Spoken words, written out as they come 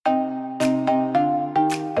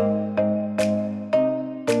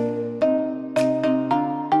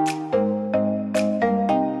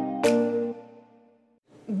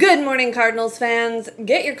morning, Cardinals fans.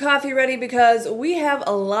 Get your coffee ready because we have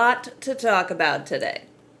a lot to talk about today.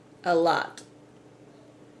 A lot.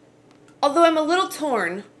 Although I'm a little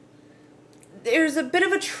torn, there's a bit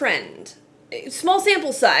of a trend. Small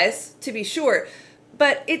sample size, to be sure,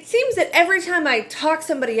 but it seems that every time I talk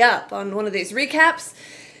somebody up on one of these recaps,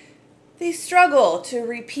 they struggle to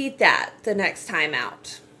repeat that the next time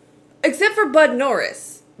out. Except for Bud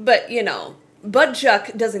Norris. But, Bud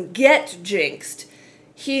Chuck doesn't get jinxed.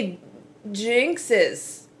 He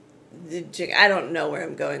jinxes. I don't know where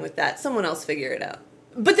I'm going with that. Someone else figure it out.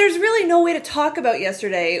 But there's really no way to talk about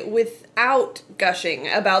yesterday without gushing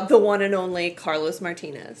about the one and only Carlos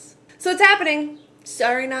Martinez. So it's happening.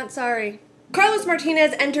 Sorry, not sorry. Carlos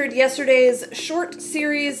Martinez entered yesterday's short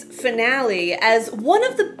series finale as one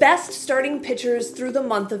of the best starting pitchers through the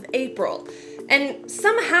month of April. And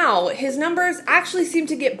somehow, his numbers actually seem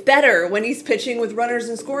to get better when he's pitching with runners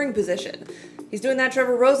in scoring position. He's doing that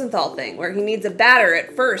Trevor Rosenthal thing, where he needs a batter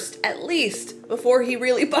at first, at least, before he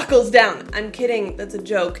really buckles down. I'm kidding, that's a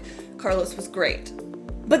joke. Carlos was great.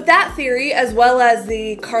 But that theory, as well as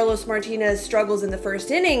the Carlos Martinez struggles in the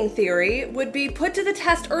first inning theory, would be put to the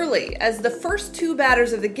test early, as the first two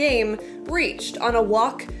batters of the game reached on a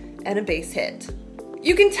walk and a base hit.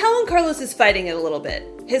 You can tell when Carlos is fighting it a little bit.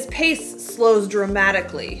 His pace slows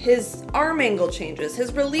dramatically, his arm angle changes,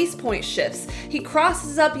 his release point shifts, he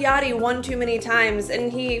crosses up Yadi one too many times,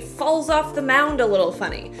 and he falls off the mound a little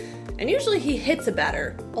funny. And usually he hits a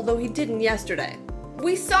batter, although he didn't yesterday.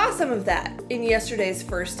 We saw some of that in yesterday's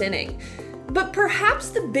first inning. But perhaps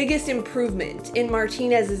the biggest improvement in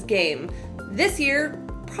Martinez's game this year,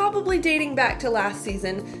 probably dating back to last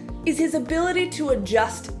season, is his ability to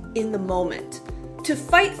adjust in the moment. To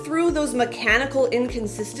fight through those mechanical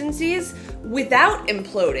inconsistencies without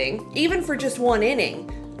imploding, even for just one inning,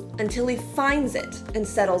 until he finds it and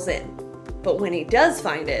settles in. But when he does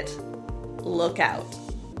find it, look out.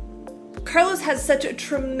 Carlos has such a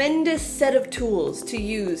tremendous set of tools to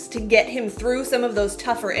use to get him through some of those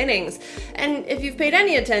tougher innings. And if you've paid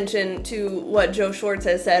any attention to what Joe Schwartz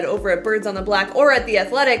has said over at Birds on the Black or at The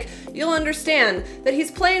Athletic, you'll understand that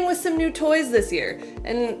he's playing with some new toys this year,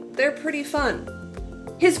 and they're pretty fun.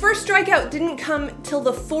 His first strikeout didn't come till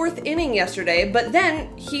the fourth inning yesterday, but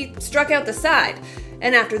then he struck out the side.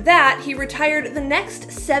 And after that, he retired the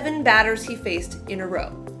next 7 batters he faced in a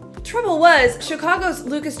row. Trouble was, Chicago's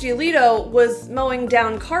Lucas Giolito was mowing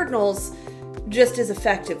down Cardinals just as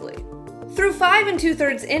effectively. Through 5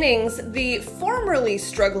 2/3 innings, the formerly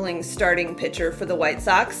struggling starting pitcher for the White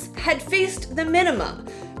Sox had faced the minimum,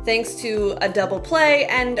 thanks to a double play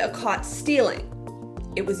and a caught stealing.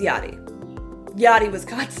 It was Yadi. Yadi was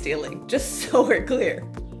caught stealing, just so we're clear.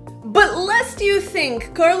 But lest you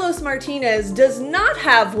think Carlos Martinez does not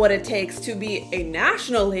have what it takes to be a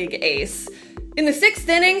National League ace, in the 6th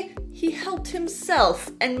inning, he helped himself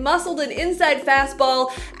and muscled an inside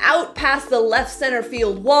fastball out past the left center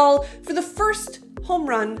field wall for the first home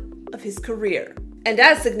run of his career. And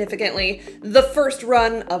as significantly, the first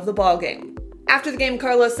run of the ballgame. After the game,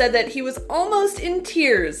 Carlos said that he was almost in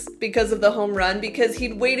tears because of the home run because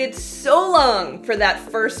he'd waited so long for that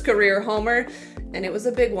first career homer, and it was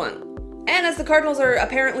a big one. And as the Cardinals are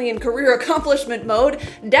apparently in career accomplishment mode,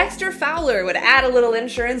 Dexter Fowler would add a little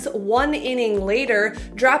insurance 1 inning later,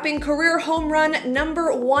 dropping career home run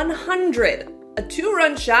number 100, a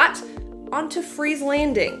 2-run shot onto Freese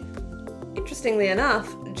Landing. Interestingly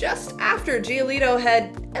enough, just after Giolito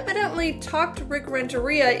had evidently talked Rick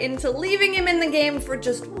Renteria into leaving him in the game for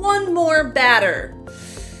just one more batter.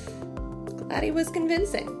 Glad he was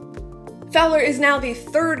convincing. Fowler is now the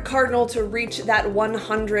 3rd Cardinal to reach that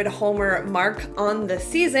 100 homer mark on the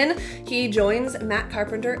season. He joins Matt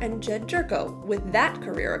Carpenter and Jed Jerko with that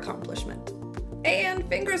career accomplishment. And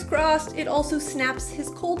fingers crossed, it also snaps his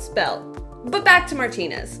cold spell. But back to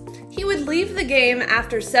Martinez. He would leave the game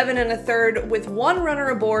after 7 1/3 with 1 runner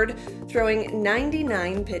aboard, throwing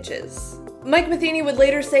 99 pitches. Mike Matheny would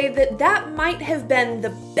later say that that might have been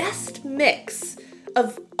the best mix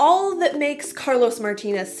of all that makes Carlos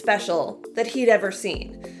Martinez special that he'd ever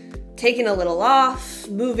seen. Taking a little off,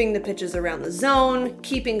 moving the pitches around the zone,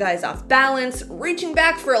 keeping guys off balance, reaching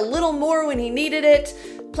back for a little more when he needed it,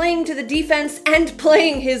 playing to the defense and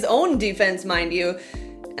playing his own defense, mind you.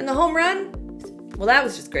 And the home run? Well, that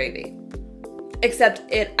was just gravy. Except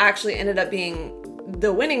it actually ended up being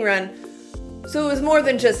the winning run, so it was more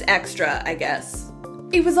than just extra, I guess.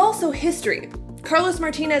 It was also history. Carlos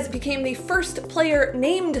Martinez became the first player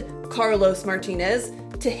named Carlos Martinez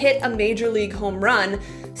to hit a major league home run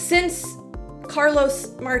since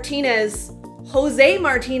Carlos Martinez, Jose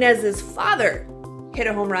Martinez's father, hit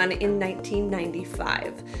a home run in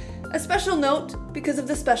 1995. A special note because of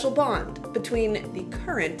the special bond between the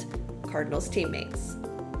current Cardinals teammates.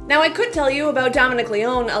 Now, I could tell you about Dominic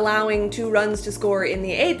Leone allowing 2 runs to score in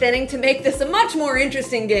the 8th inning to make this a much more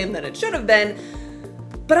interesting game than it should have been,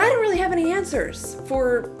 but I don't really have any answers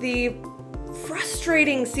for the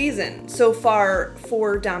frustrating season so far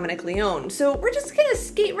for Dominic Leone, so we're just gonna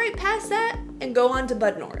skate right past that and go on to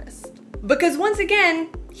Bud Norris. Because once again,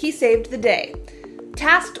 he saved the day.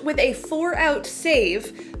 Tasked with a 4-out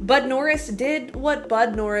save, Bud Norris did what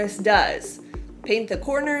Bud Norris does. Paint the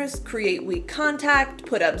corners, create weak contact,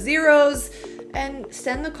 put up zeros, and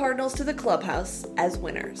send the Cardinals to the clubhouse as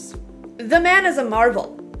winners. The man is a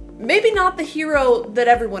marvel. Maybe not the hero that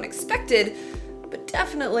everyone expected, but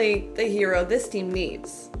definitely the hero this team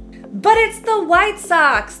needs. But it's the White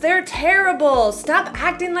Sox! They're terrible! Stop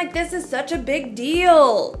acting like this is such a big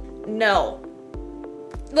deal! No.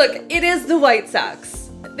 Look, it is the White Sox.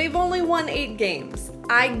 They've only won 8 games.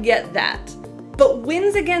 I get that. But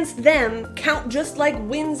wins against them count just like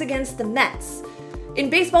wins against the Mets. In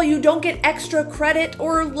baseball, you don't get extra credit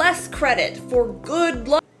or less credit for good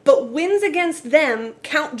luck. But wins against them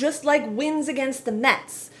count just like wins against the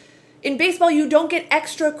Mets. In baseball, you don't get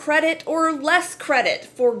extra credit or less credit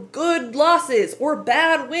for good losses or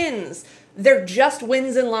bad wins. They're just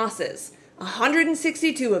wins and losses.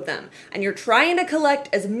 162 of them, and you're trying to collect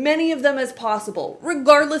as many of them as possible,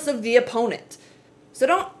 regardless of the opponent. So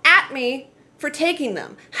don't at me for taking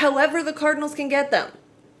them, however the Cardinals can get them.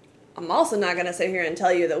 I'm also not going to sit here and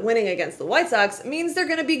tell you that winning against the White Sox means they're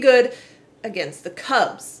going to be good against the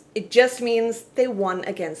Cubs. It just means they won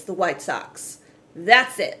against the White Sox.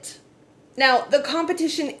 That's it. Now, the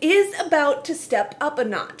competition is about to step up a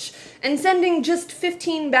notch, and sending just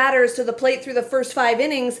 15 batters to the plate through the first 5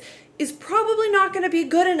 innings is probably not going to be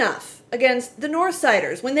good enough against the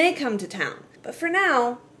Northsiders when they come to town. But for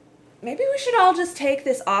now, maybe we should all just take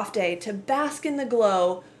this off day to bask in the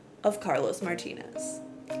glow of Carlos Martinez.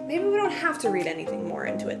 Maybe we don't have to read anything more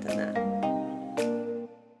into it than that.